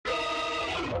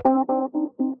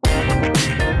Welcome,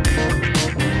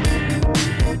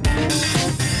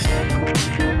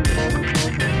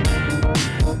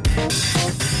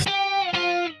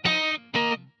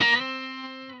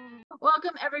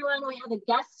 everyone. We have a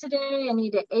guest today,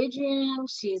 Anita Adrain.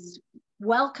 She's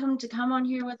welcome to come on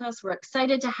here with us. We're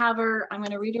excited to have her. I'm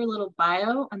going to read her little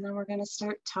bio, and then we're going to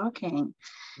start talking.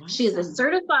 Awesome. She is a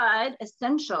certified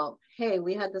essential. Hey,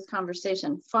 we had this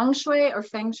conversation. Feng Shui or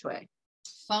Feng Shui?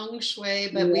 Feng Shui,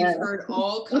 but we've heard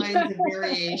all kinds of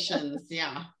variations.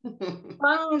 Yeah.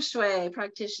 Feng Shui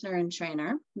practitioner and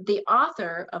trainer, the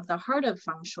author of The Heart of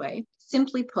Feng Shui,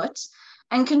 simply put,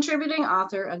 and contributing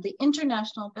author of the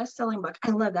international best-selling book,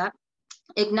 I love that,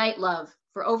 Ignite Love.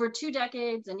 For over 2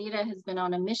 decades, Anita has been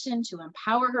on a mission to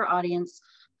empower her audience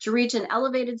to reach an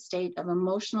elevated state of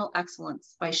emotional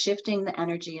excellence by shifting the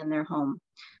energy in their home.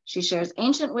 She shares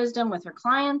ancient wisdom with her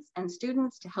clients and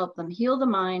students to help them heal the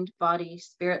mind, body,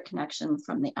 spirit connection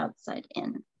from the outside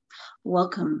in.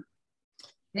 Welcome.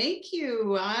 Thank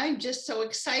you. I'm just so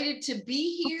excited to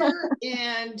be here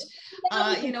and,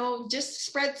 just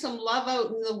spread some love out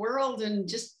in the world and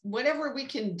just whatever we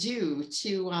can do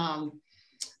to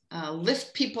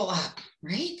lift people up,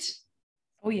 right?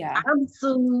 Oh, yeah.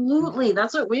 Absolutely.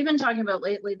 That's what we've been talking about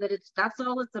lately, that's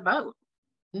all it's about.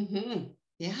 Mm-hmm.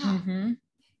 Yeah. Mm-hmm.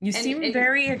 You seem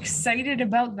very excited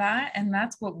about that, and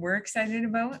that's what we're excited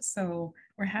about. So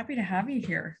we're happy to have you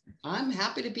here. I'm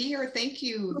happy to be here. Thank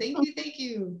you. Thank you. Thank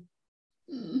you.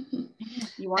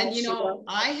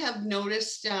 I have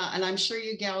noticed, and I'm sure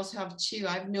you gals have too,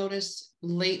 I've noticed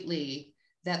lately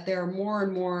that there are more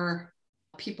and more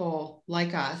people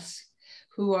like us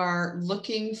who are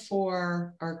looking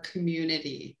for our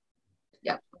community.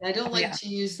 Yeah. I don't like to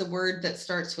use the word that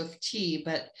starts with T,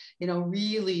 but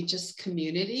really just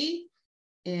community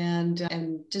and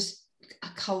just a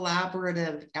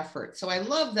collaborative effort. So I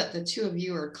love that the two of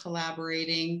you are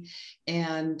collaborating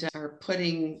and are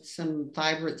putting some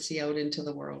vibrancy out into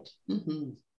the world.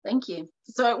 Mm-hmm. Thank you.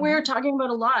 So what we're talking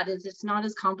about a lot is it's not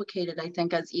as complicated, I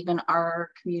think, as even our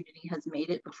community has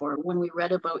made it before. When we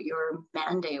read about your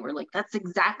mandate, we're like, that's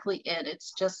exactly it.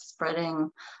 It's just spreading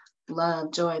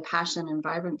love, joy, passion, and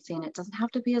vibrancy. And it doesn't have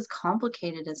to be as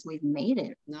complicated as we've made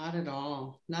it. Not at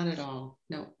all. Not at all.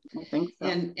 No. I think so.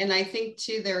 And I think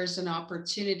too, there's an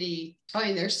opportunity. I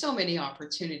mean, there's so many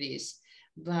opportunities,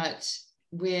 but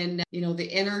when,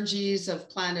 the energies of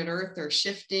planet Earth are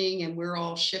shifting and we're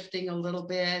all shifting a little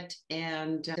bit,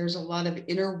 and there's a lot of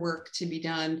inner work to be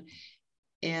done.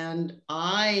 And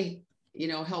I,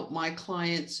 help my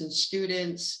clients and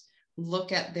students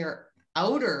look at their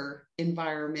outer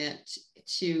environment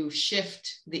to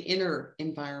shift the inner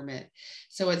environment.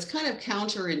 So it's kind of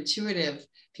counterintuitive.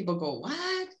 People go,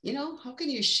 what? How can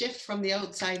you shift from the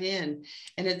outside in?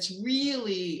 And it's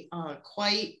really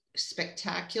quite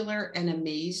spectacular and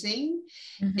amazing.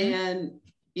 Mm-hmm. And,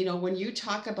 when you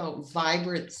talk about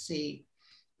vibrancy,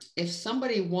 if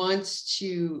somebody wants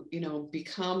to,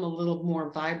 become a little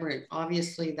more vibrant,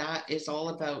 obviously that is all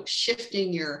about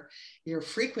shifting your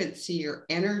frequency, your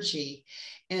energy.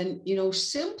 And,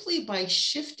 simply by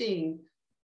shifting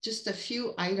just a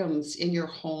few items in your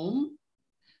home,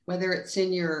 whether it's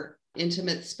in your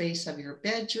intimate space of your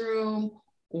bedroom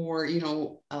or,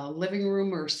 a living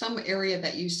room or some area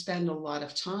that you spend a lot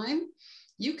of time,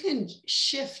 you can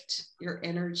shift your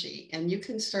energy and you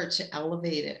can start to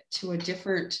elevate it to a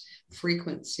different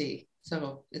frequency.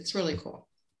 So it's really cool.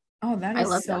 Oh, that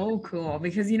is so cool,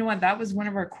 because you know what, that was one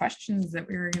of our questions that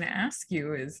we were going to ask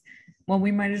you is, well,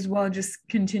 we might as well just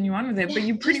continue on with it, but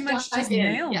you pretty much just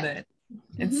nailed it.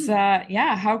 It's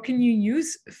how can you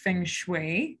use Feng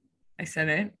Shui? I said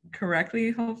it correctly,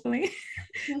 hopefully.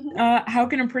 How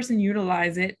can a person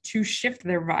utilize it to shift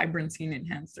their vibrancy and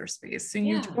enhance their space? So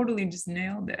you totally just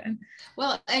nailed it.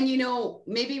 Well, and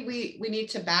maybe we need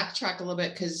to backtrack a little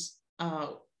bit because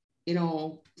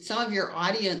some of your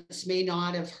audience may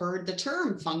not have heard the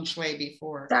term Feng Shui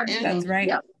before. That's right.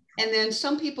 Yep. And then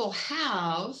some people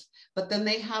have, but then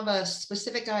they have a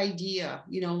specific idea,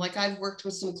 like I've worked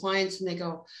with some clients and they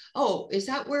go, oh, is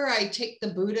that where I take the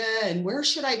Buddha and where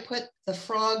should I put the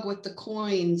frog with the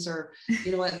coins? Or,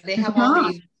 they have all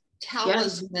these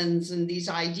talismans and these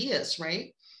ideas,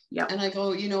 right? Yeah. And I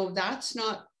go, that's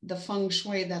not the Feng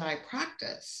Shui that I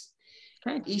practice.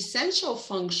 Okay. Essential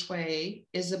Feng Shui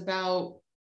is about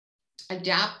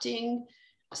adapting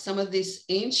some of this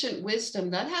ancient wisdom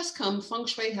that has come. Feng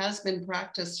Shui has been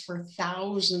practiced for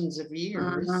thousands of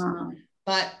years,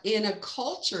 but in a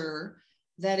culture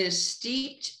that is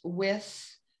steeped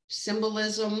with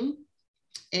symbolism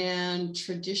and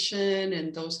tradition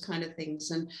and those kind of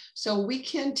things. And so we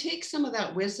can take some of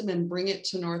that wisdom and bring it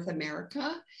to North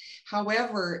America.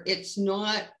 However, it's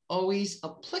not always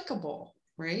applicable,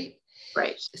 right?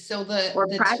 Right. So the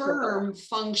term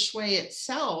feng shui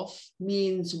itself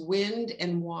means wind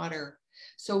and water.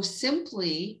 So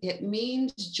simply, it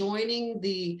means joining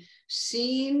the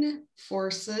seen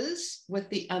forces with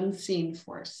the unseen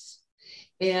force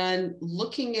and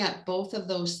looking at both of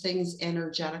those things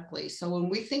energetically. So when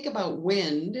we think about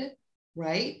wind,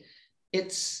 right,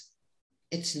 it's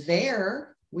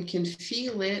there, we can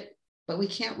feel it, but we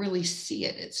can't really see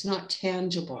it. It's not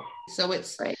tangible. So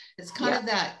it's kind of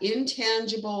that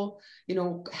intangible,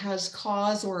 has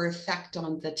cause or effect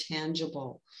on the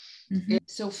tangible. Mm-hmm.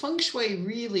 So feng shui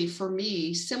really, for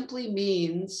me, simply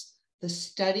means the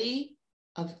study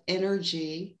of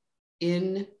energy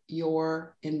in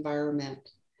your environment.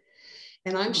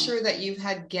 And I'm sure that you've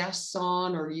had guests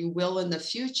on, or you will in the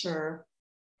future,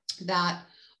 that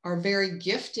are very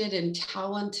gifted and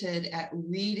talented at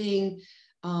reading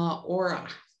aura,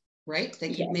 right?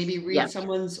 They could maybe read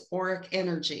someone's auric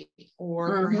energy,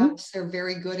 or perhaps they're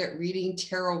very good at reading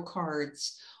tarot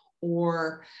cards,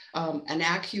 or an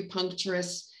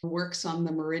acupuncturist works on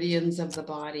the meridians of the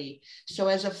body. So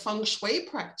as a feng shui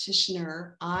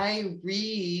practitioner, I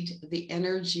read the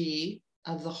energy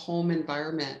of the home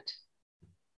environment.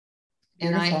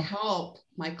 Beautiful. And I help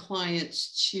my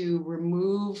clients to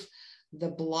remove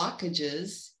the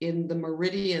blockages in the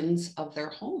meridians of their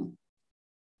home.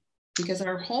 Because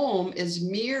our home is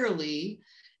merely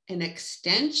an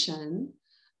extension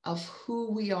of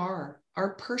who we are.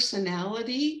 Our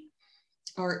personality,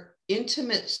 our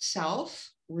intimate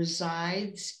self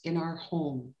resides in our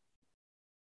home.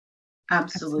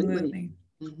 Absolutely.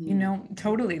 Mm-hmm.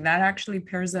 Totally. That actually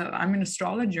pairs up. I'm an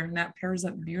astrologer, and that pairs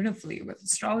up beautifully with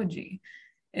astrology.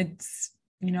 It's,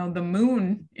 the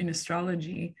moon in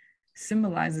astrology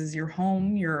symbolizes your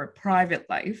home, your private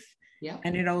life. Yeah.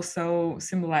 And it also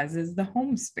symbolizes the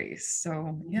home space.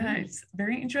 So it's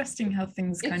very interesting how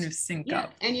things kind of sync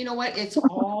up. And you know what? It's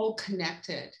all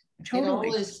connected. Totally.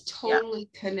 It all is totally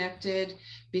connected,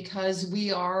 because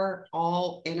we are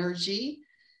all energy.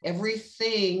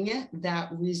 Everything that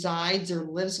resides or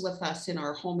lives with us in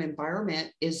our home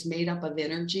environment is made up of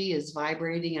energy, is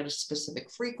vibrating at a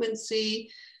specific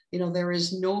frequency. There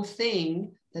is no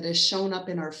thing that has shown up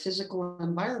in our physical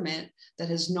environment that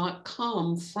has not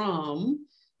come from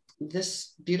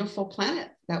this beautiful planet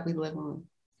that we live on.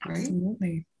 Right?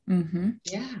 Absolutely. Mm-hmm.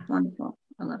 Yeah. Wonderful.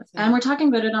 I love it. And we're talking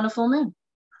about it on a full moon.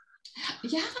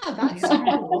 Yeah, that's so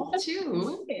cool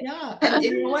too. Yeah. And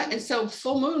you know what? And so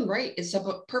full moon, right? It's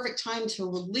a perfect time to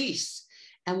release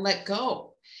and let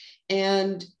go.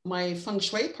 And my feng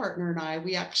shui partner and I,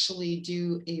 we actually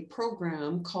do a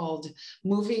program called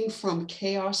Moving from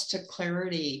Chaos to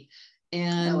Clarity.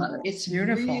 And it's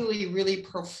beautiful. Really, really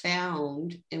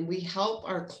profound. And we help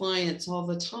our clients all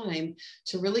the time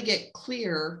to really get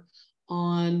clear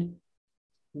on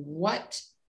what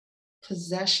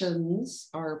possessions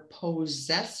are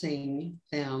possessing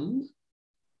them,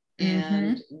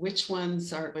 and which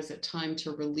ones is it time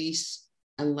to release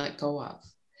and let go of,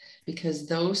 because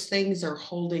those things are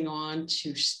holding on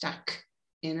to stuck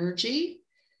energy,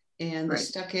 and the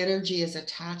stuck energy is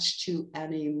attached to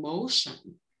an emotion.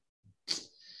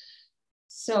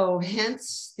 So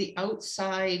hence the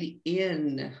outside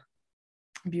in.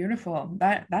 Beautiful.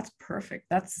 That's perfect.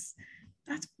 That's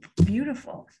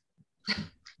beautiful.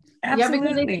 Absolutely. Yeah,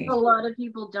 because I think a lot of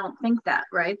people don't think that,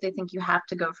 right? They think you have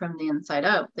to go from the inside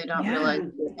out. They don't realize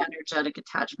the energetic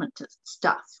attachment to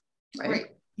stuff, right?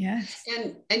 Yes.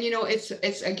 And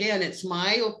it's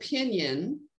my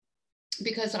opinion,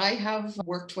 because I have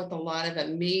worked with a lot of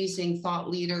amazing thought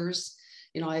leaders.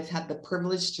 I've had the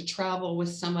privilege to travel with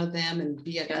some of them and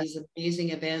be at these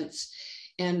amazing events.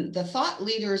 And the thought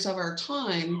leaders of our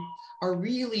time are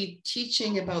really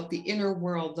teaching about the inner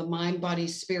world, the mind, body,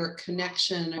 spirit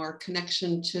connection, our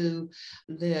connection to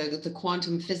the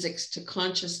quantum physics, to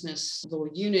consciousness, the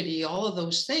unity, all of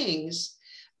those things.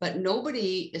 But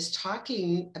nobody is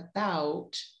talking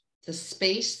about the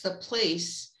space, the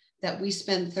place that we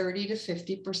spend 30 to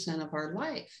 50% of our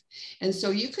life. And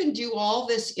so you can do all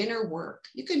this inner work.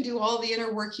 You can do all the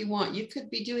inner work you want. You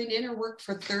could be doing inner work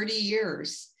for 30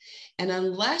 years. And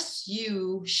unless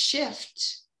you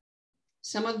shift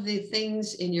some of the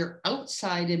things in your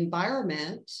outside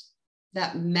environment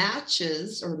that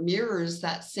matches or mirrors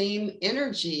that same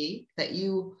energy that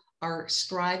you are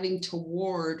striving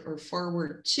toward or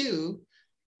forward to,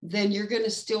 then you're going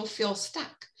to still feel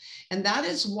stuck. And that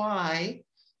is why,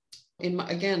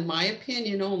 my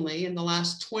opinion only, in the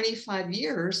last 25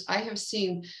 years, I have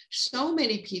seen so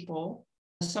many people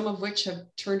some of which have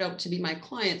turned out to be my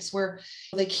clients, where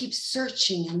they keep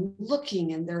searching and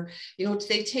looking, and they're,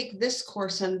 they take this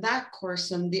course and that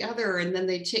course and the other, and then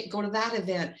they go to that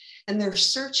event, and they're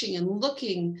searching and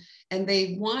looking, and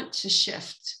they want to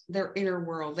shift their inner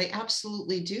world. They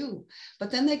absolutely do.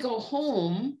 But then they go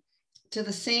home to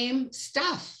the same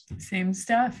stuff. Same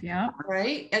stuff, yeah.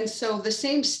 Right. And so the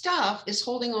same stuff is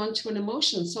holding on to an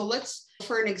emotion. So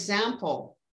for an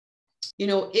example,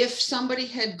 if somebody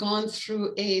had gone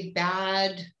through a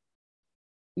bad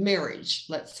marriage,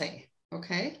 let's say,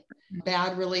 okay,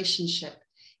 bad relationship,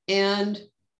 and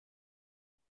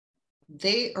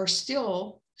they are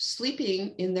still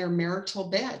sleeping in their marital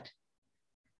bed,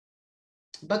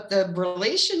 but the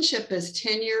relationship is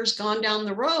 10 years gone down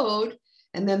the road,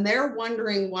 and then they're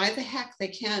wondering why the heck they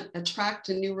can't attract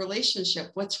a new relationship.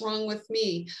 What's wrong with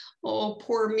me? Oh,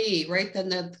 poor me, right?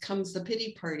 Then comes the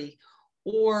pity party.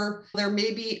 Or there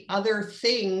may be other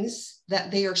things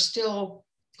that they are still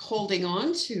holding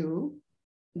on to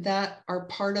that are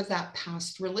part of that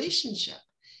past relationship.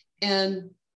 And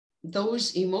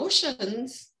those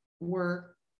emotions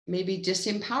were maybe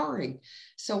disempowering.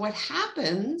 So what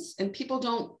happens, and people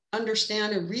don't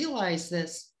understand and realize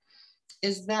this,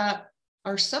 is that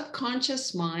our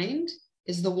subconscious mind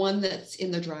is the one that's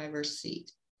in the driver's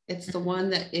seat. It's the one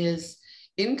that is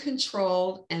in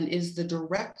control and is the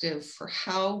directive for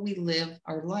how we live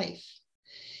our life.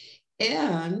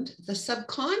 And the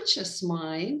subconscious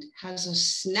mind has a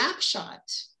snapshot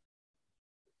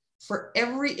for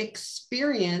every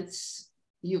experience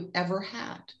you ever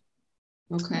had.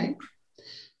 Okay.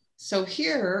 So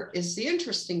here is the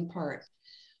interesting part.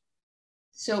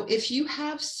 So if you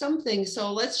have something,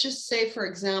 so let's just say, for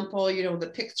example,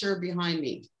 the picture behind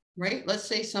me, right? Let's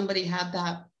say somebody had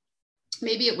that.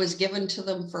 Maybe it was given to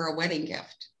them for a wedding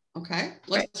gift. Okay.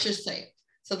 Let's just say.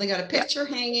 So they got a picture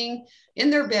hanging in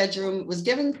their bedroom. It was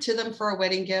given to them for a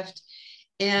wedding gift,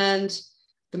 and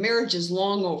the marriage is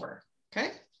long over.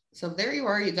 Okay. So there you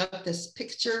are. You got this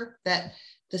picture that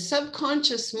the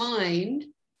subconscious mind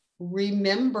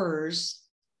remembers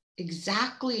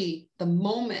exactly the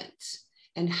moment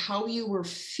and how you were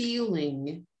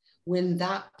feeling when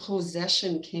that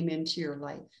possession came into your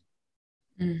life.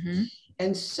 Mm-hmm.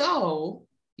 And so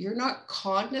you're not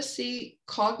cognizant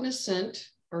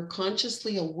or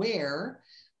consciously aware,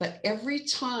 but every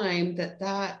time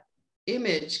that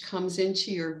image comes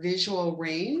into your visual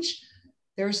range,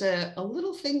 there's a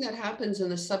little thing that happens,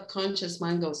 and the subconscious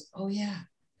mind goes, oh yeah,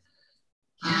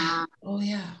 oh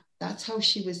yeah, that's how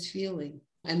she was feeling.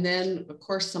 And then of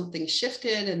course something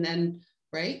shifted, and then,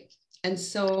 right? And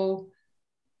so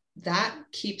that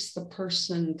keeps the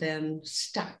person then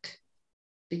stuck,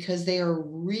 because they are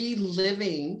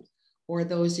reliving, or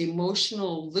those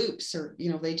emotional loops, or,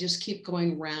 they just keep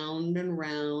going round and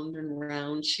round and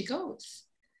round she goes.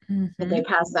 Mm-hmm. But they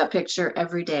pass that picture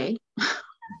every day.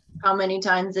 How many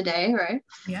times a day, right?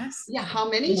 Yes. Yeah, how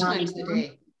many times a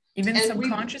day? Even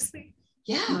subconsciously?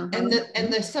 Yeah, mm-hmm.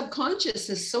 and the subconscious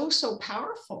is so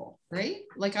powerful, right?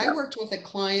 Like I worked with a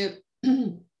client,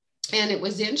 and it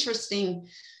was interesting.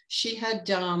 She had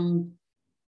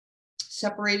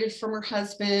separated from her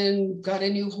husband, got a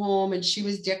new home, and she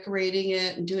was decorating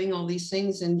it and doing all these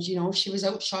things. And, she was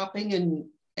out shopping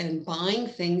and buying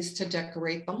things to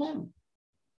decorate the home.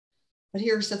 But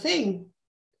here's the thing.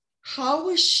 How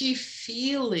was she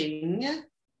feeling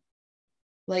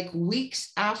like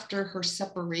weeks after her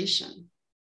separation?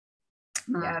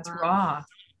 Yeah, it's raw.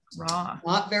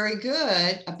 Not very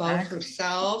good about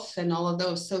herself and all of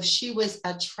those. So she was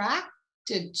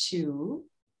attracted to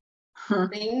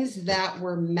things that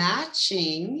were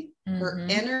matching her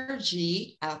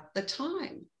energy at the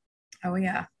time. Oh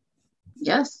yeah.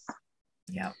 Yes.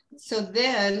 Yeah. So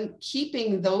then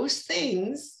keeping those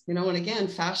things, and again,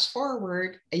 fast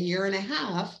forward a year and a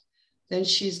half, then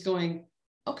she's going,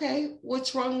 okay,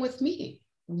 what's wrong with me?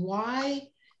 Why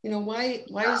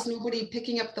is nobody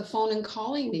picking up the phone and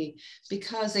calling me?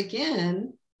 Because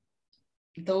again,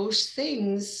 those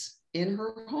things in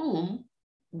her home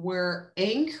were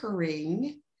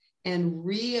anchoring and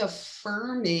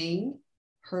reaffirming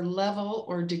her level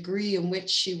or degree in which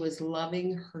she was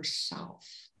loving herself.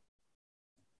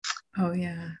 Oh,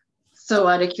 yeah. So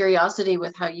out of curiosity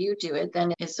with how you do it,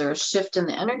 then is there a shift in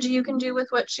the energy you can do with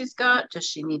what she's got? Does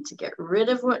she need to get rid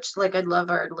of I'd love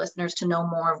our listeners to know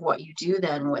more of what you do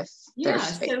then with their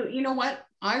space. So you know what?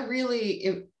 I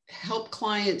really help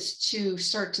clients to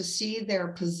start to see their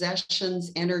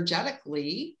possessions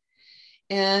energetically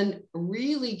and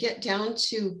really get down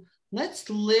to, let's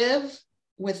live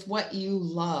with what you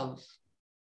love.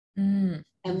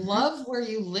 and love where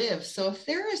you live. So if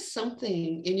there is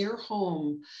something in your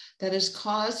home that is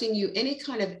causing you any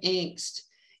kind of angst,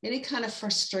 any kind of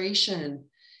frustration,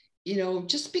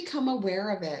 just become aware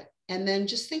of it. And then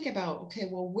just think about, okay,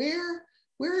 well,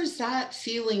 where is that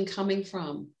feeling coming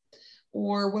from?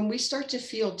 Or when we start to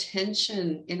feel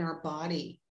tension in our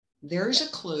body, there's a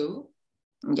clue,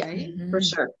 right? For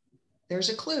sure. There's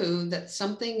a clue that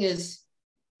something is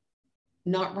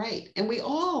not right. And we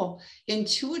all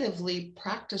intuitively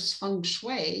practice Feng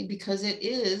Shui because it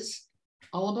is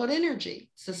all about energy.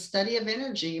 It's the study of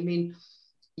energy. I mean,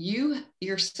 you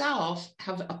yourself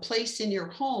have a place in your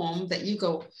home that you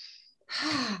go,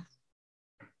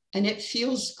 and it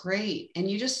feels great. And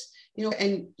you just,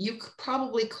 and you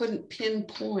probably couldn't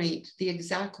pinpoint the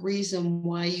exact reason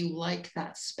why you like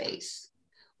that space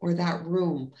or that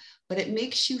room, but it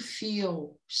makes you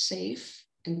feel safe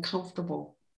and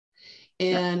comfortable.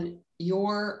 And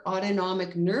your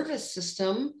autonomic nervous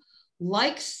system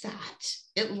likes that.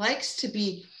 It likes to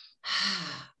be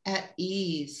at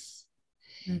ease.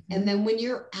 And then when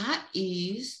you're at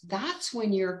ease, that's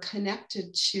when you're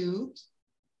connected to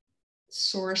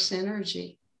source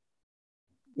energy.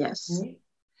 Yes. Right?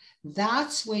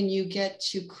 That's when you get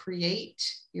to create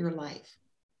your life.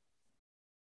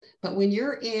 But when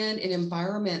you're in an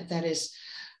environment that is,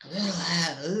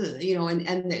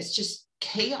 and it's just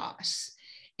chaos,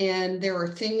 and there are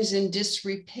things in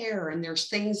disrepair, and there's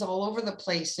things all over the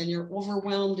place, and you're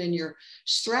overwhelmed and you're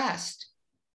stressed,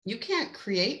 you can't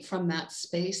create from that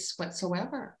space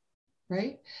whatsoever,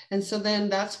 right? And so then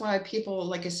that's why people,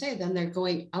 like I say, then they're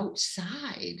going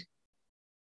outside,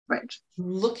 right,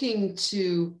 looking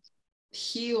to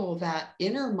heal that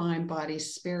inner mind, body,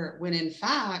 spirit, when in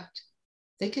fact,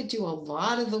 they could do a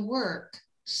lot of the work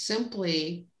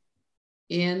simply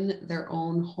in their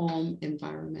own home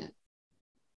environment.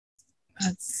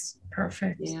 That's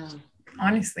perfect. Yeah.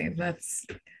 Honestly, that's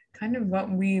kind of what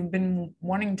we've been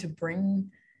wanting to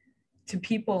bring to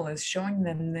people, is showing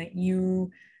them that you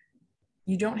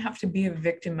don't have to be a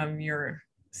victim of your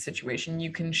situation.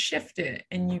 You can shift it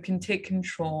and you can take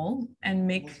control and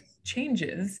make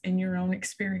changes in your own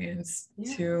experience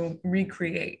to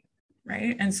recreate.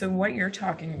 Right. And so what you're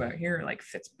talking about here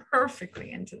fits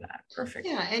perfectly into that. Perfect.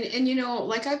 Yeah. And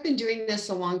like I've been doing this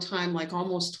a long time, like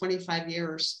almost 25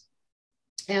 years.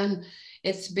 And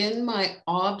it's been my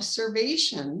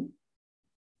observation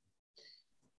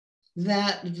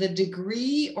that the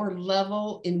degree or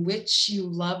level in which you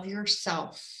love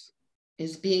yourself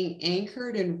is being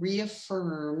anchored and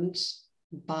reaffirmed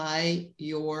by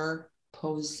your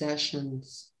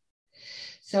possessions.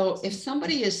 So if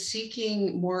somebody is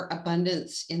seeking more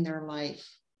abundance in their life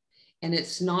and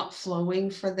it's not flowing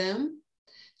for them,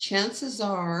 chances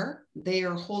are they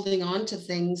are holding on to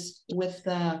things with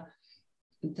the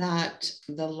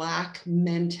lack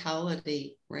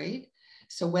mentality, right?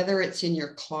 So whether it's in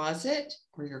your closet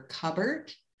or your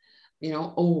cupboard,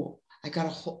 I've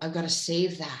got to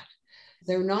save that.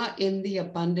 They're not in the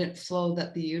abundant flow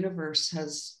that the universe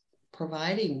has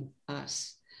providing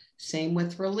us. Same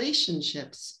with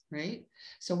relationships, right?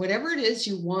 So whatever it is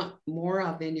you want more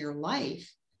of in your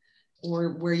life,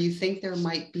 or where you think there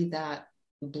might be that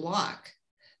block,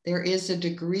 there is a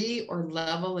degree or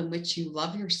level in which you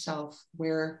love yourself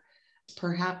where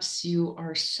perhaps you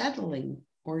are settling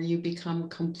or you become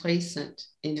complacent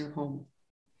in your home.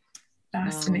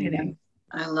 Fascinating.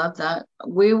 I love that.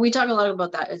 We talk a lot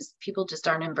about that as people just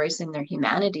aren't embracing their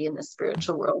humanity in the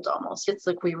spiritual world almost. It's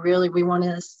like we want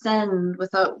to ascend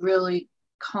without really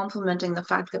complimenting the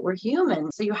fact that we're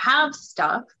human. So you have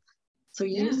stuff, so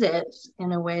use it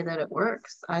in a way that it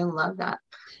works. I love that.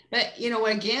 But,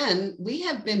 again, we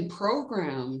have been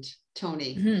programmed,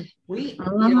 Tony. We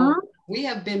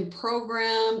have been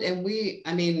programmed, and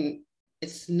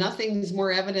it's nothing's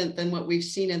more evident than what we've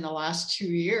seen in the last 2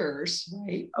 years,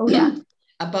 right? Oh, yeah.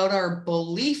 About our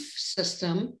belief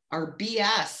system, our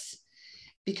BS,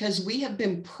 because we have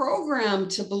been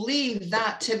programmed to believe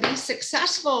that to be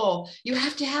successful, you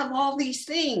have to have all these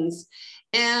things.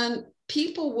 And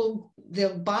people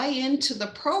they'll buy into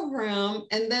the program,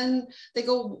 and then they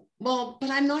go, well, but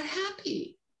I'm not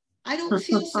happy. I don't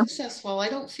feel successful. I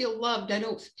don't feel loved. I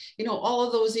don't, all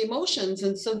of those emotions.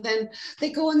 And so then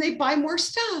they go and they buy more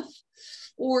stuff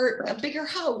or a bigger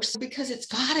house because it's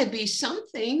got to be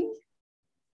something.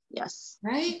 Yes.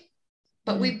 Right.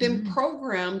 But we've been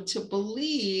programmed to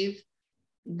believe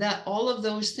that all of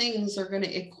those things are going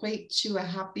to equate to a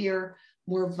happier,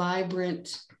 more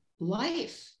vibrant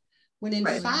life. When in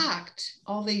fact,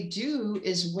 all they do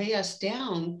is weigh us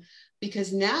down,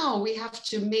 because now we have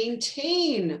to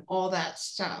maintain all that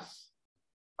stuff.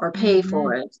 Or pay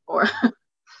for it. Or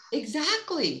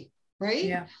Exactly. right?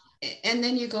 Yeah. And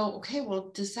then you go, okay,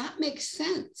 well, does that make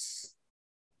sense?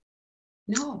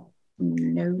 No,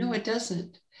 it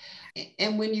doesn't.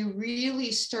 And when you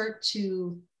really start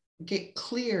to get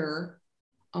clear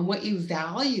on what you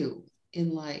value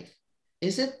in life,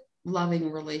 is it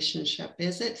loving relationship?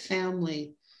 Is it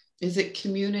family? Is it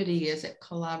community? Is it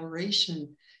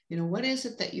collaboration? You know, what is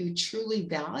it that you truly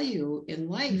value in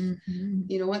life? Mm-hmm.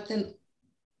 You know what, then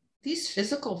these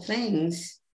physical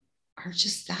things are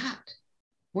just that.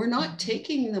 We're not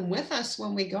taking them with us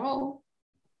when we go.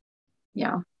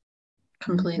 Yeah,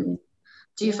 completely. Mm-hmm.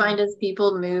 Do you find as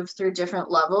people move through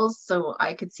different levels? So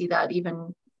I could see that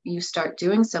even you start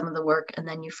doing some of the work and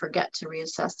then you forget to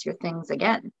reassess your things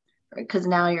again, right? Because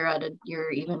now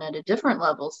you're even at a different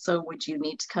level. So would you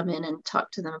need to come in and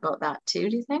talk to them about that too,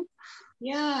 do you think?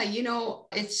 Yeah, you know,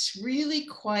 it's really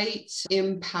quite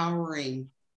empowering.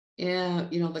 Yeah,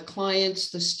 you know, the clients,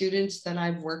 the students that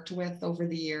I've worked with over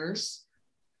the years,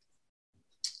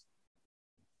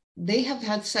 they have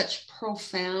had such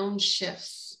profound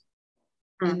shifts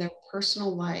in their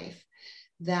personal life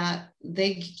that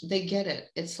they get it.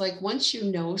 It's like once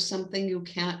you know something, you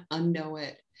can't unknow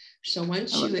it. So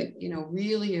once you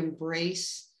really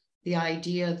embrace the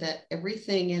idea that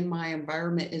everything in my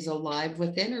environment is alive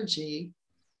with energy,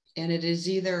 and it is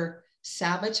either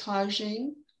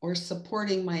sabotaging or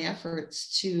supporting my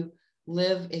efforts to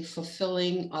live a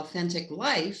fulfilling, authentic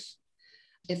life,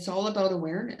 it's all about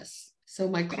awareness. So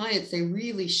my clients, they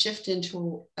really shift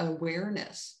into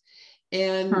awareness.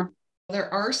 And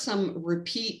there are some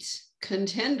repeat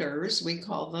contenders, we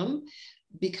call them,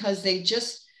 because they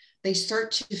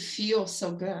start to feel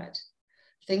so good.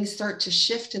 Things start to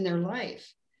shift in their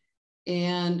life.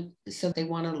 And so they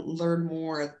want to learn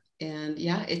more. And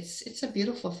yeah, it's a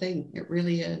beautiful thing. It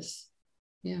really is.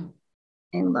 Yeah.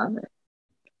 I love it.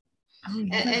 Oh,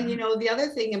 yeah. And you know, the other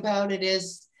thing about it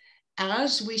is,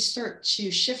 as we start to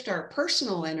shift our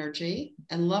personal energy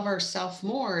and love ourselves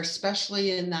more,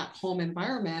 especially in that home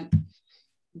environment,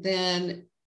 then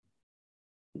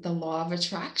the law of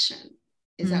attraction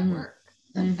is at work.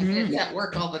 I mean, it's at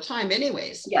work all the time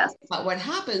anyways. Yes. But what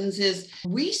happens is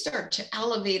we start to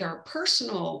elevate our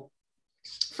personal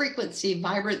frequency,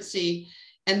 vibrancy,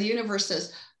 and the universe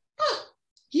says, oh,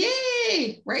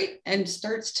 yay, right? And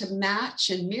starts to match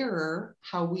and mirror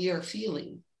how we are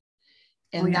feeling.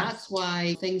 And that's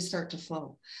why things start to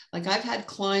flow. Like I've had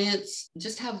clients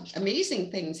just have amazing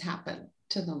things happen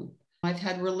to them. I've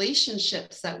had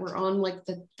relationships that were on like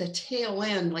the tail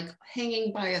end, like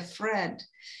hanging by a thread,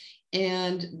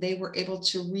 and they were able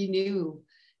to renew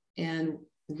and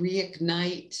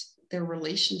reignite their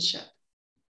relationship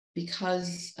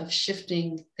because of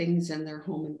shifting things in their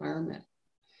home environment.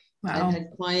 Wow. I've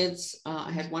had clients,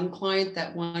 I had one client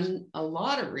that won a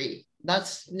lottery.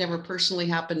 That's never personally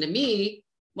happened to me.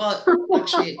 Well,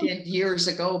 actually it did years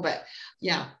ago, but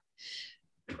yeah,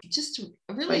 just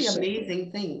really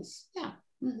amazing things. Yeah.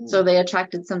 Mm-hmm. So they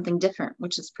attracted something different,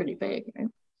 which is pretty big, right?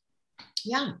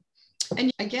 Yeah.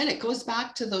 And again, it goes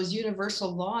back to those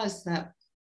universal laws that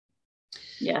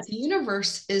the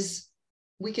universe is,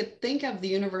 we could think of the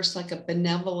universe like a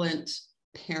benevolent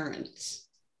parent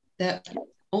that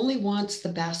only wants the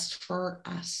best for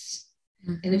us.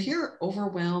 And if you're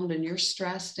overwhelmed and you're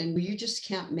stressed and you just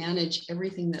can't manage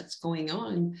everything that's going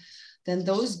on, then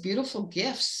those beautiful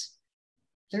gifts,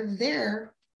 they're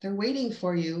there, they're waiting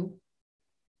for you.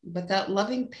 But that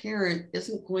loving parent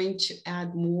isn't going to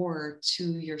add more to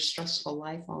your stressful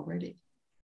life already.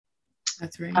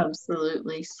 That's right.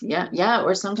 Absolutely. Yeah. Yeah.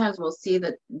 Or sometimes we'll see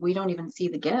that we don't even see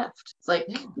the gift. It's like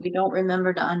we don't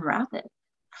remember to unwrap it.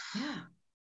 Yeah.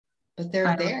 But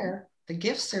they're there. The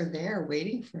gifts are there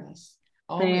waiting for us.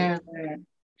 They're there.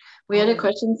 We had a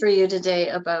question for you today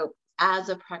about, as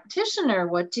a practitioner,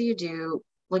 what do you do?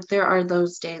 Like there are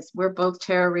those days, we're both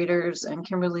tarot readers and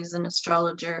Kimberly's an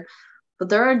astrologer, but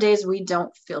there are days we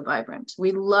don't feel vibrant.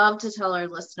 We love to tell our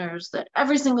listeners that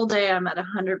every single day I'm at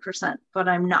 100%, but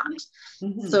I'm not.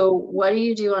 So what do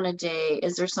you do on a day?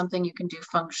 Is there something you can do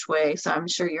feng shui? So I'm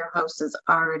sure your house is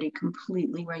already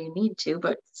completely where you need to,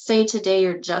 but say today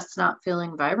you're just not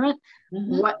feeling vibrant.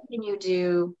 What can you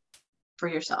do for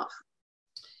yourself?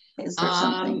 Is there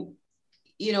something?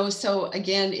 You know, so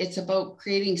again, it's about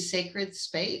creating sacred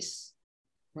space,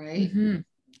 right?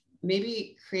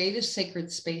 Maybe create a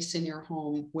sacred space in your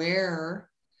home where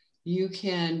you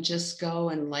can just go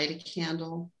and light a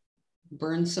candle,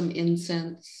 burn some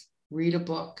incense, read a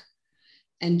book,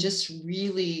 and just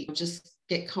really just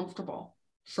get comfortable.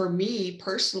 For me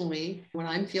personally, when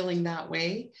I'm feeling that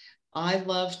way, I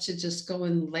love to just go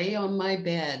and lay on my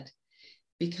bed,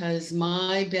 because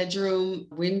my bedroom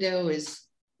window is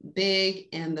big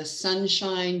and the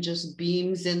sunshine just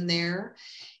beams in there.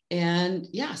 And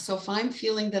yeah, so if I'm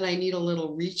feeling that I need a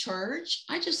little recharge,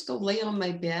 I just go lay on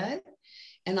my bed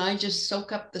and I just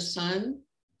soak up the sun,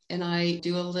 and I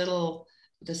do a little,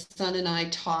 the sun and I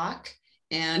talk,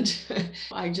 and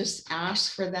I just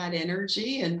ask for that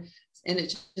energy, and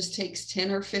it just takes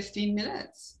 10 or 15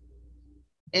 minutes.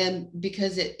 And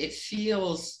because it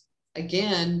feels,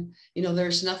 again,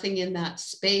 there's nothing in that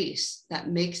space that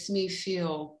makes me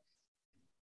feel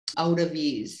out of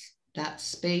ease. That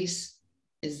space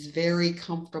is very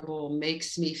comfortable,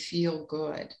 makes me feel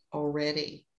good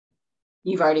already.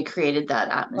 You've already created that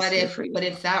atmosphere for you. But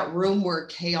if that room were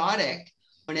chaotic,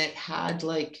 when it had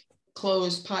like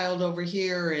clothes piled over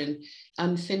here and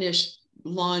unfinished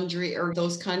laundry or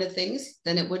those kind of things,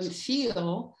 then it wouldn't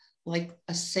feel like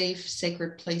a safe,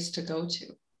 sacred place to go to,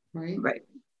 right? Right.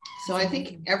 So I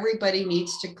think everybody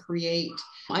needs to create.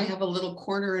 I have a little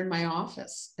corner in my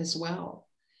office as well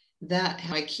that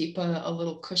I keep a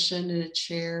little cushion and a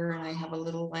chair, and I have a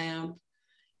little lamp.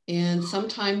 And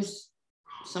sometimes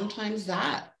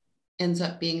that ends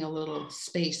up being a little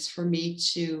space for me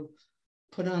to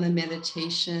put on a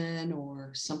meditation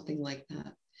or something like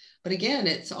that. But again,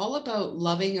 it's all about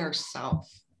loving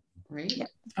ourselves, right? Yeah.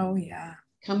 Oh, yeah.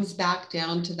 Comes back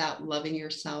down to that loving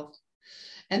yourself.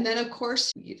 And then, of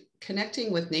course,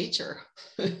 connecting with nature.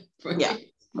 Right? Yeah.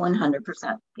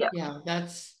 100%. Yeah. Yeah,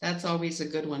 that's always a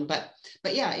good one. But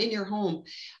yeah, in your home.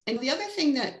 And the other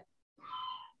thing that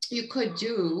you could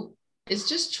do is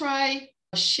just try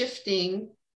shifting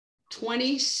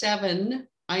 27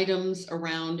 items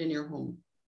around in your home.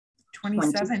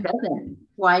 27.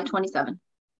 Why 27?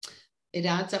 It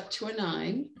adds up to a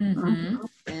 9. Mm-hmm.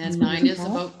 And 9 is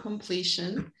about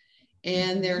completion.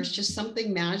 And there's just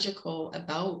something magical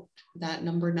about that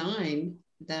number 9,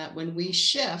 that when we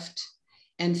shift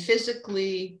and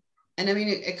physically, and I mean,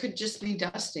 it could just be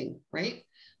dusting, right?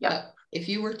 Yeah. But if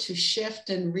you were to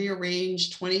shift and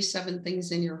rearrange 27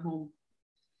 things in your home,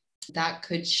 that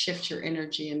could shift your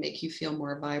energy and make you feel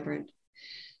more vibrant.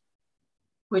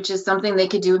 Which is something they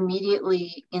could do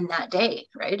immediately in that day,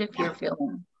 right? If you're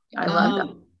feeling, I love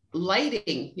that.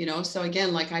 Lighting, so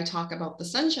again, like I talk about the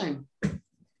sunshine.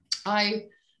 I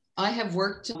have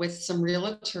worked with some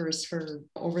realtors for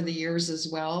over the years as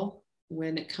well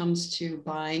when it comes to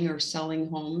buying or selling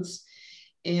homes.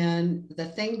 And the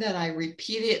thing that I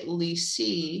repeatedly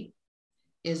see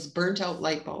is burnt out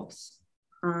light bulbs.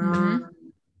 Mm-hmm.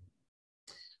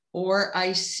 Or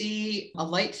I see a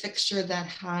light fixture that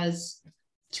has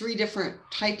 3 different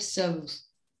types of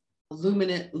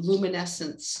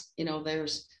luminescence.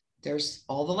 There's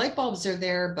all the light bulbs are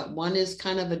there, but one is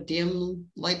kind of a dim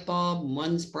light bulb,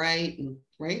 one's bright, and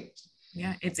right?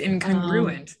 Yeah, it's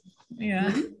incongruent.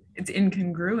 It's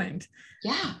incongruent.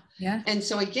 Yeah. And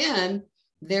so again,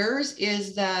 theirs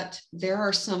is that there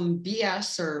are some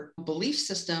BS or belief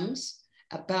systems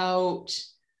about,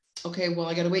 okay, well,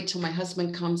 I got to wait till my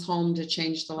husband comes home to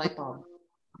change the light bulb.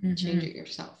 Mm-hmm. Change it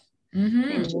yourself.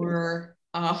 Mm-hmm. Or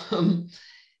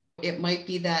it might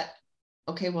be that,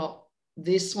 okay, well,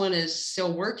 this one is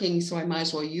still working, so I might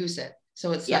as well use it.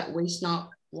 So it's that waste not,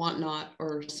 want not,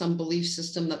 or some belief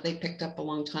system that they picked up a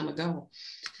long time ago.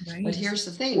 Right. But here's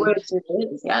the thing. Which it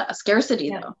is, a scarcity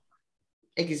though.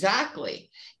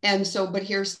 Exactly. And so, but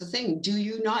here's the thing. Do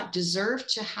you not deserve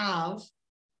to have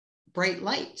bright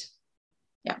light?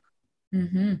 Yeah.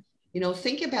 Mm-hmm.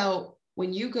 Think about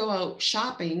when you go out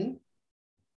shopping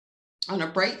on a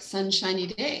bright, sunshiny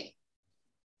day.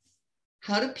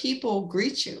 How do people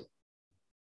greet you?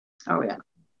 Oh, yeah.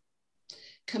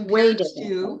 Compared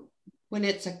to when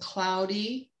it's a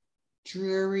cloudy,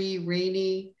 dreary,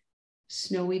 rainy,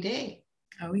 snowy day.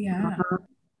 Oh, yeah.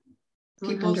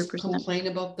 People complain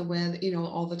about the weather,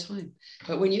 all the time.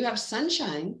 But when you have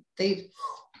sunshine,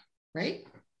 right?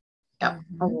 Yeah.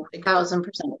 Oh,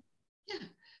 1,000%. Yeah.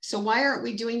 So why aren't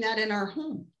we doing that in our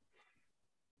home?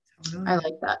 I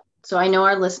like that. So I know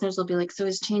our listeners will be like, so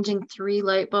is changing 3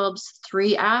 light bulbs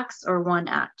 3 acts or 1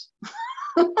 act?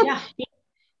 Yeah.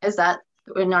 Is that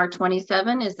in our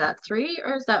 27? Is that 3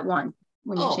 or is that 1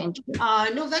 when you change it?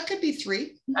 No, that could be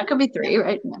 3. That could be 3,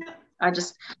 right? Yeah. I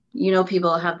just,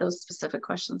 people have those specific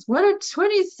questions. What are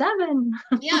 27?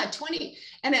 Yeah, 20.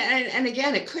 And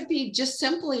again, it could be just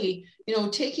simply,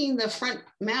 taking the front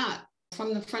mat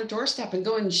from the front doorstep and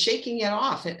going and shaking it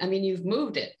off. You've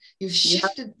moved it. You've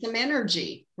shifted some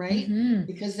energy, right? Mm-hmm.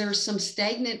 Because there's some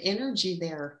stagnant energy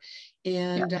there.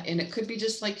 And it could be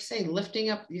just like, say, lifting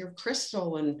up your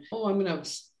crystal and, I'm going to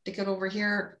stick it over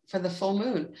here for the full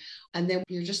moon. And then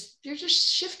you're just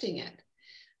shifting it.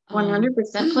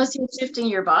 100%. Plus you're shifting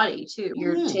your body too.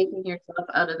 You're taking yourself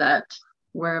out of that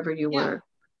wherever you were.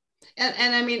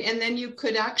 And I mean, and then you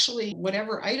could actually,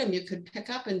 whatever item you could pick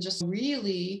up and just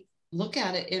really look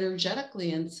at it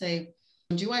energetically and say,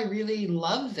 do I really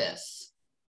love this?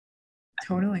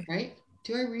 Totally. Right?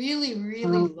 Do I really,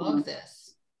 really love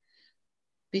this?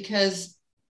 Because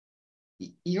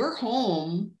your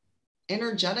home,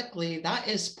 energetically, that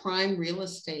is prime real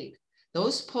estate.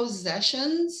 Those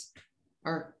possessions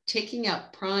are taking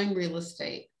up prime real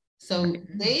estate. So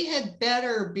they had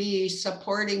better be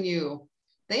supporting you.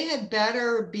 They had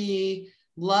better be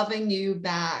loving you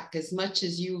back as much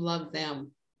as you love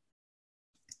them.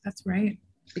 That's right.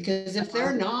 Because if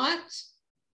they're not,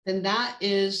 then that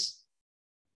is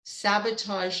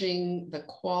sabotaging the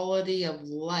quality of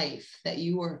life that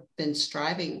you have been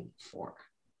striving for.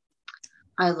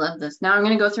 I love this. Now I'm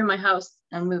going to go through my house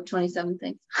and move 27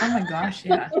 things. Oh my gosh,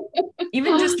 yeah.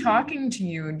 Even just talking to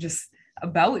you just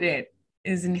about it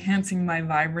is enhancing my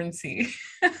vibrancy.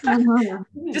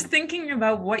 Just thinking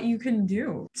about what you can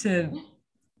do to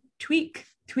tweak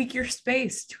your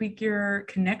space, tweak your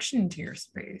connection to your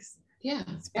space. Yeah,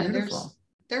 it's beautiful. And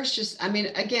there's just, I mean,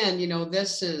 again, you know,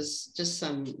 this is just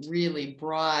some really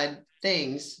broad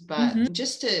things, but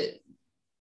just to,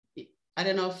 I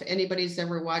don't know if anybody's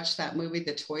ever watched that movie,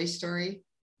 The Toy Story.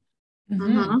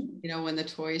 You know, when the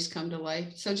toys come to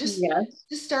life. So just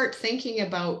start thinking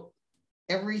about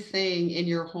everything in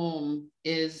your home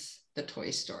is the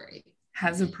Toy Story.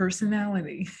 Has a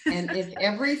personality. And if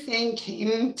everything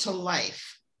came to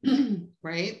life,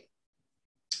 right,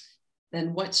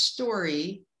 then what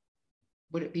story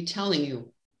would it be telling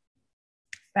you?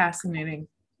 Fascinating.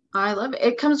 I love it.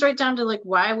 It comes right down to like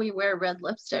why we wear red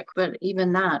lipstick, but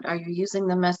even that, are you using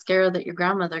the mascara that your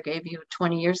grandmother gave you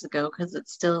 20 years ago because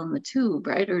it's still in the tube,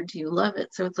 right? Or do you love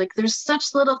it? So it's like there's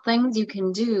such little things you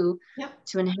can do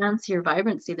to enhance your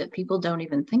vibrancy that people don't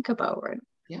even think about, right?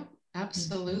 Yeah,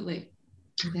 absolutely.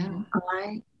 Yeah.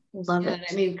 I love it.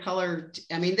 I mean, color,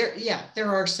 I mean, there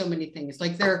are so many things.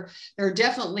 Like there are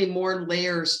definitely more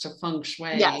layers to feng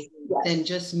shui than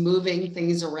just moving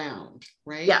things around,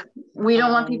 right? Yeah. We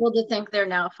don't want people to think they're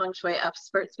now feng shui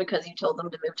experts because you told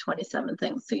them to move 27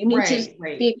 things. So you need to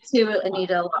speak to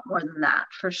Anita a lot more than that,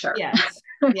 for sure. Yes.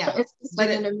 Yeah. It's just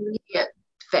an immediate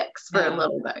fix for a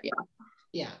little bit. Yeah.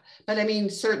 Yeah. But I mean,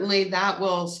 certainly that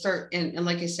will start, and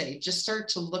like I say, just start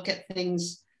to look at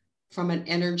things from an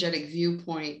energetic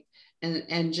viewpoint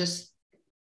and just,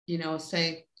 you know,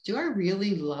 say, do I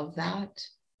really love that?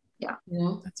 Yeah. You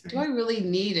know, do I really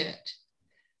need it?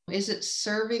 Is it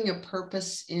serving a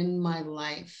purpose in my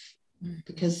life?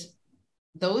 Because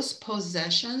those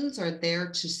possessions are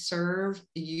there to serve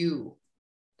you,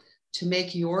 to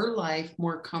make your life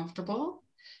more comfortable,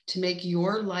 to make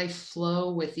your life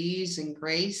flow with ease and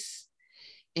grace.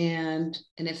 And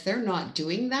if they're not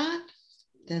doing that,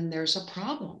 then there's a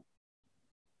problem.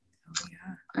 Oh,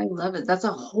 yeah. I love it. That's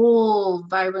a whole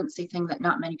vibrancy thing that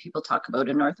not many people talk about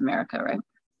in North America, right?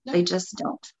 No. They just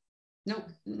don't. No.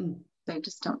 They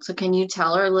just don't. So can you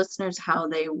tell our listeners how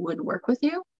they would work with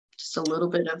you? Just a little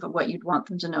bit of what you'd want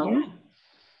them to know.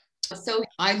 Yeah. So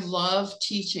I love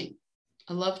teaching.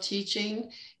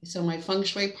 So my feng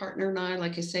shui partner and I,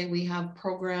 like I say, we have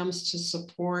programs to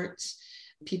support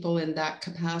people in that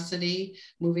capacity.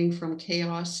 Moving from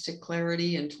chaos to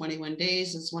clarity in 21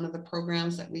 days is one of the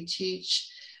programs that we teach.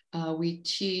 We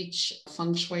teach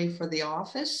feng shui for the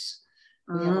office.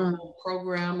 We have a whole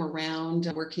program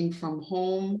around working from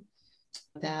home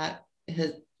that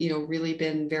has, you know, really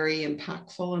been very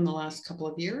impactful in the last couple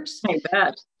of years. I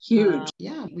bet. Huge.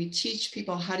 Yeah, we teach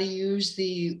people how to use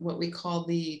what we call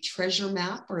the treasure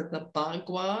map or the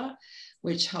bagua,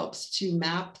 which helps to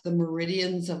map the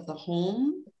meridians of the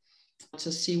home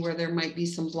to see where there might be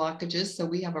some blockages. So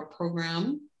we have a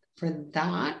program for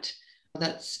that.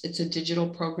 It's a digital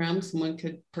program. Someone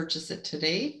could purchase it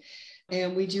today.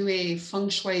 And we do a feng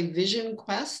shui vision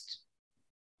quest,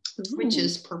 which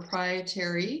is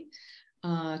proprietary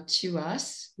to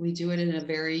us. We do it in a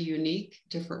very unique,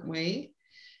 different way.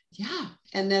 Yeah.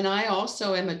 And then I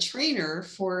also am a trainer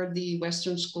for the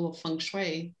Western School of Feng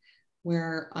Shui,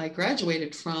 where I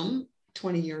graduated from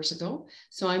 20 years ago.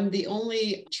 So I'm the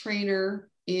only trainer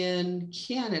in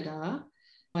Canada.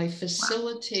 I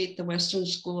facilitate the Western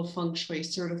School of Feng Shui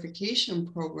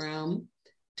certification program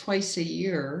twice a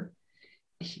year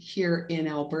here in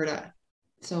Alberta.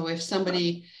 So if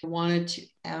somebody wanted to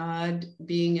add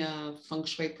being a feng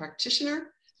shui practitioner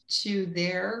to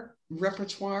their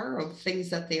repertoire of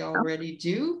things that they already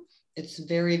do, it's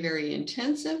very, very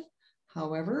intensive.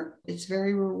 However, it's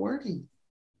very rewarding.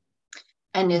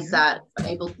 And is that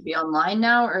able to be online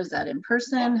now, or is that in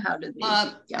person? How did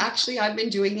they? Actually, I've been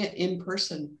doing it in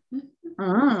person.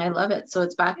 I love it. So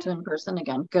it's back to in person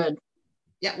again. Good.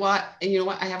 Yeah. Well, and you know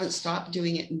what? I haven't stopped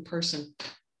doing it in person.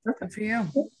 Good for you.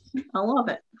 I love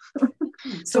it.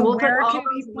 So we'll put where all can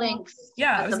those people, links I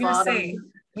at was the going to bottom. say,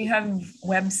 we have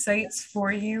websites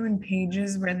for you and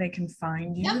pages where they can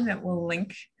find you that will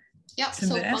link to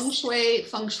So this.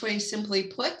 Feng Shui simply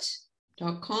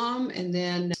put.com. And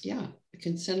then, you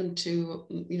can send them to,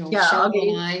 Cheryl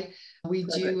and I. We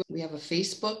have a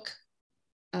Facebook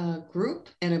group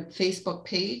and a Facebook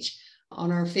page.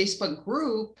 On our Facebook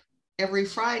group, every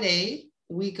Friday,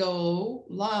 we go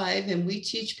live and we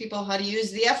teach people how to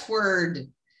use the F word.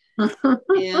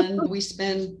 And we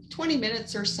spend 20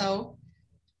 minutes or so,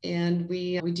 and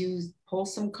we do pull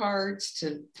some cards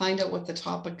to find out what the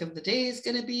topic of the day is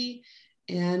going to be.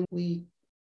 And we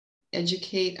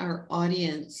educate our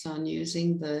audience on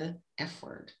using the F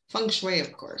word. Feng Shui,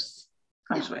 of course.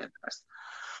 Feng Shui, of course.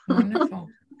 Wonderful.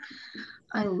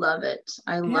 I love it.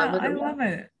 I love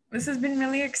it. This has been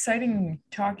really exciting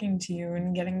talking to you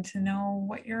and getting to know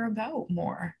what you're about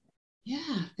more.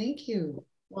 Yeah, thank you.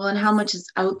 Well, and how much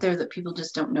is out there that people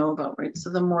just don't know about, right? So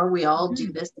the more we all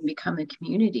do this and become a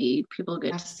community, people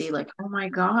get to see like, oh my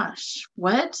gosh,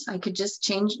 what? I could just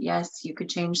change. Yes, you could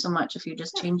change so much if you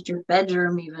just changed your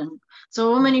bedroom even.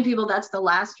 So many people, that's the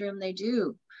last room they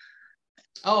do.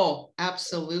 Oh,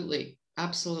 absolutely.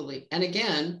 Absolutely. And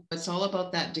again, it's all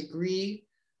about that degree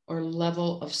or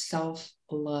level of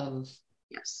self-love.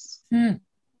 Yes.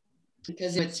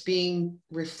 Because it's being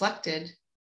reflected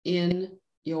in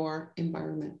your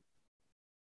environment.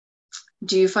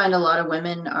 Do you find a lot of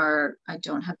women I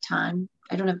don't have time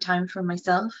for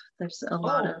myself? There's a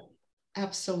lot of.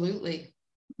 Absolutely.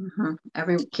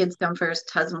 Every kids come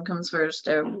first, husband comes first,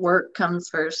 their work comes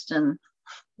first. And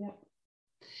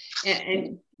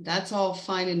that's all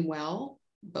fine and well.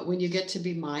 But when you get to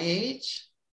be my age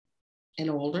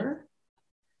and older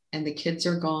and the kids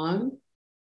are gone,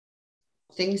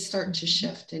 things start to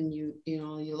shift, and you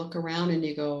look around and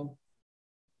you go,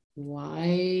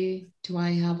 why do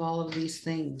I have all of these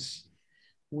things?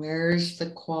 Where's the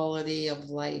quality of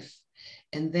life?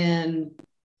 And then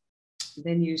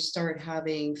you start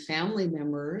having family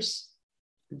members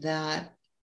that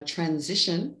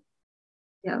transition.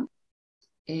 Yeah.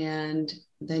 And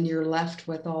then you're left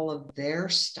with all of their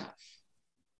stuff.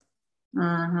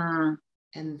 And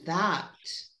that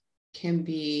can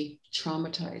be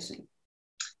traumatizing.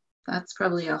 That's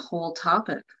probably a whole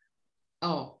topic.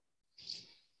 Oh,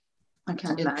 I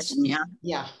can imagine.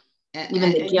 Yeah.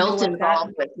 Even the guilt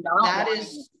involved with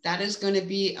that is going to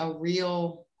be a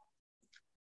real,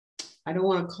 I don't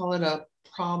want to call it a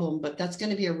problem, but that's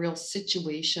going to be a real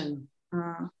situation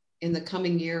in the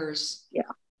coming years. Yeah.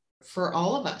 For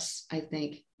all of us, I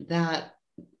think that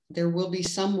there will be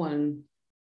someone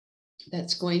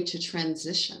that's going to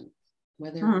transition,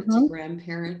 whether it's a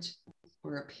grandparent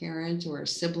or a parent or a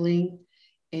sibling.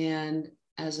 And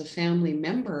as a family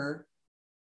member,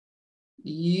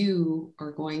 you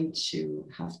are going to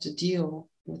have to deal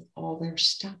with all their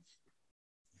stuff.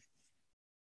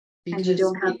 Because you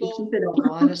don't have to keep it all. A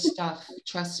lot of stuff,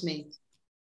 trust me.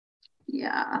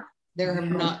 Yeah.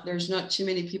 There's not too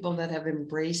many people that have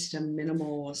embraced a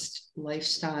minimalist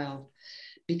lifestyle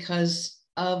because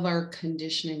of our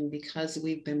conditioning, because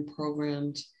we've been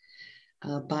programmed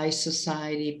by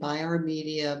society, by our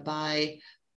media, by,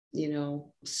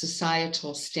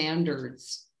 societal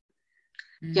standards.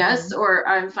 Yes, or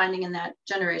I'm finding in that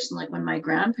generation, like when my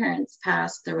grandparents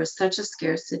passed, there was such a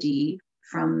scarcity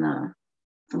from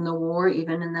the war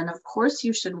even. And then of course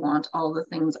you should want all the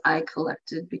things I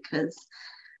collected, because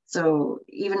so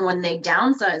even when they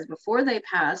downsized before they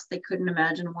passed, they couldn't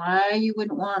imagine why you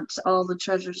wouldn't want all the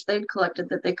treasures they'd collected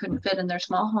that they couldn't fit in their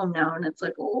small home now. And it's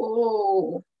like,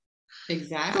 oh,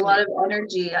 exactly. A lot of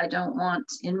energy I don't want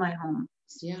in my home.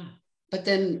 Yeah. But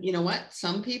then, you know what?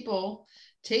 Some people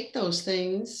take those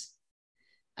things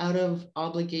out of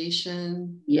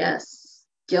obligation. Yes.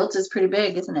 Guilt is pretty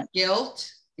big, isn't it?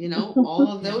 Guilt, all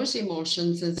of those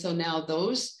emotions. And so now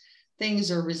those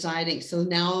things are residing. So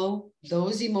now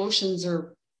those emotions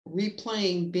are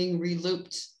replaying, being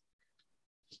relooped.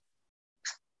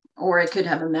 Or it could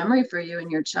have a memory for you in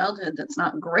your childhood that's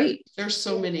not great. There's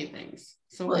so many things.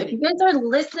 If you guys are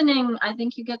listening, I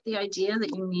think you get the idea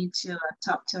that you need to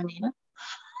talk to Anita.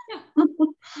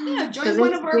 Yeah, join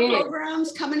one of our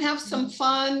programs, come and have some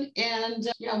fun. And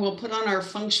we'll put on our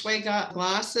Feng Shui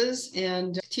glasses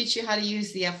and teach you how to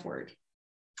use the F word.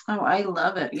 Oh, I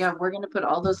love it. Yeah, we're going to put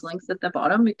all those links at the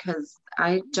bottom because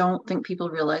I don't think people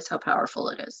realize how powerful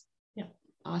it is. Yeah,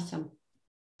 awesome.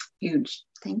 Huge.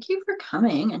 Thank you for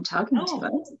coming and talking to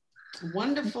us.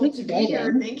 Wonderful to be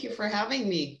here. Thank you for having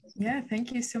me. Yeah,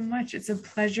 thank you so much. It's a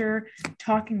pleasure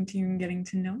talking to you and getting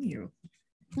to know you.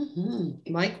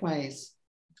 Likewise.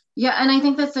 Yeah, and I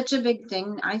think that's such a big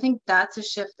thing. I think that's a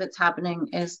shift that's happening,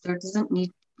 is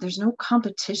there's no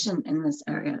competition in this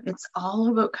area. It's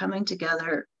all about coming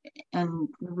together and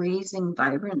raising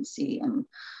vibrancy and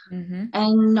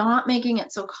not making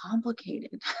it so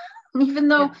complicated. Even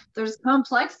though there's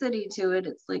complexity to it,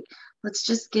 it's like, let's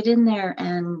just get in there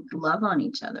and love on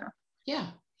each other. Yeah.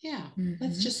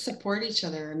 Let's just support each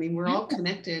other. I mean, we're all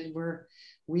connected.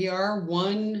 We are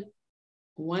one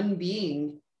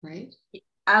being, right?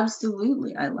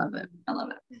 Absolutely. I love it.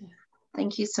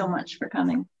 Thank you so much for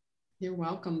coming. You're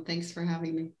welcome. Thanks for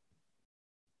having me.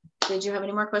 Did you have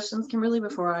any more questions, Kimberly,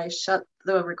 before I shut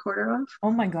the recorder off?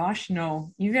 Oh my gosh,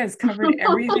 no. You guys covered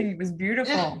everything. It was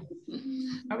beautiful.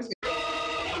 I was